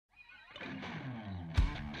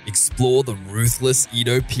Explore the ruthless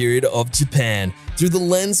Edo period of Japan through the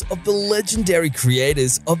lens of the legendary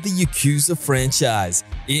creators of the Yakuza franchise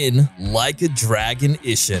in Like a Dragon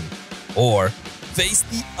Ishin. Or face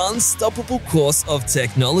the unstoppable course of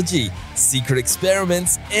technology, secret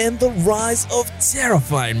experiments, and the rise of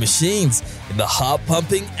terrifying machines in the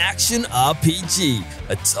heart-pumping action RPG,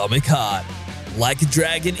 Atomic Heart. Like a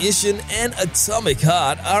Dragon Ishin and Atomic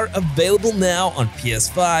Heart are available now on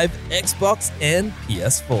PS5, Xbox, and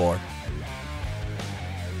PS4.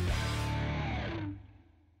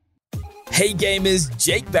 Hey gamers,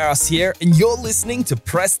 Jake Barros here, and you're listening to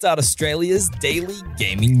Press Start Australia's daily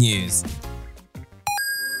gaming news.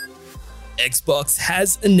 Xbox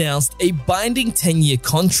has announced a binding 10-year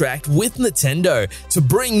contract with Nintendo to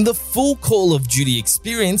bring the full Call of Duty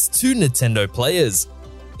experience to Nintendo players.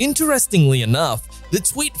 Interestingly enough, the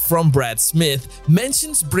tweet from Brad Smith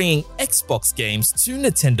mentions bringing Xbox games to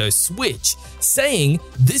Nintendo Switch, saying,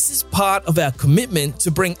 "This is part of our commitment to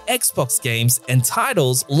bring Xbox games and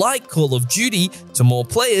titles like Call of Duty to more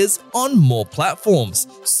players on more platforms."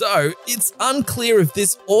 So, it's unclear if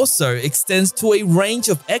this also extends to a range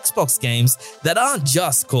of Xbox games that aren't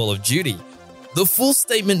just Call of Duty. The full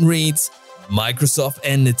statement reads, Microsoft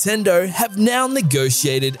and Nintendo have now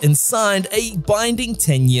negotiated and signed a binding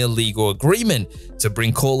 10-year legal agreement to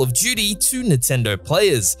bring Call of Duty to Nintendo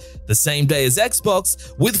players the same day as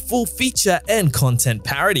Xbox with full feature and content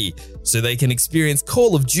parity, so they can experience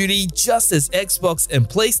Call of Duty just as Xbox and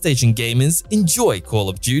PlayStation gamers enjoy Call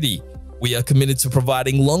of Duty. We are committed to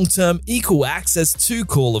providing long-term equal access to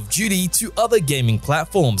Call of Duty to other gaming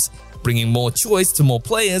platforms, bringing more choice to more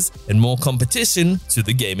players and more competition to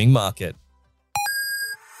the gaming market.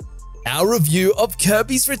 Our review of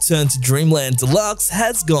Kirby's Return to Dreamland Deluxe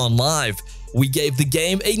has gone live. We gave the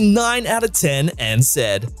game a 9 out of 10 and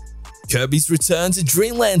said, Kirby's Return to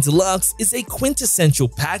Dreamland Deluxe is a quintessential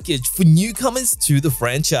package for newcomers to the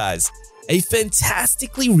franchise. A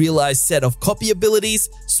fantastically realized set of copy abilities,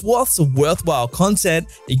 swaths of worthwhile content,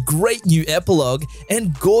 a great new epilogue,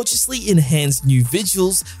 and gorgeously enhanced new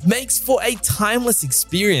visuals makes for a timeless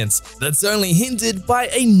experience that's only hindered by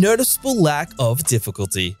a noticeable lack of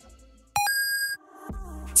difficulty.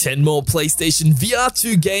 10 more PlayStation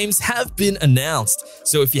VR2 games have been announced,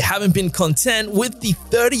 so if you haven't been content with the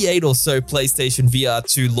 38 or so PlayStation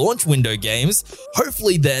VR2 launch window games,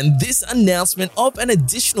 hopefully then this announcement of an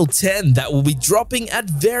additional 10 that will be dropping at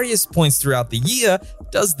various points throughout the year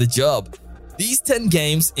does the job. These 10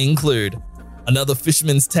 games include Another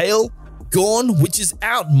Fisherman's Tale, Gone, which is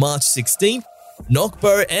out March 16th,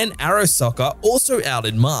 Knockbow and Arrow Soccer also out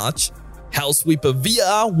in March, Hellsweeper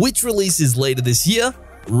VR, which releases later this year,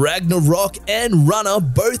 Ragnarok and Runner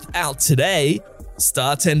both out today,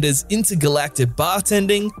 Startender's Intergalactic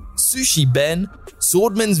Bartending, Sushi Ben,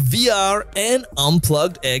 Swordman's VR, and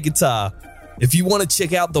Unplugged Air Guitar. If you want to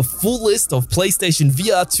check out the full list of PlayStation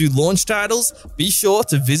VR2 launch titles, be sure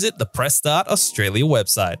to visit the Press Start Australia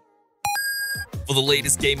website. For the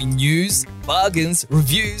latest gaming news, bargains,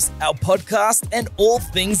 reviews, our podcast, and all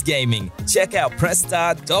things gaming, check out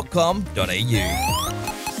pressstart.com.au.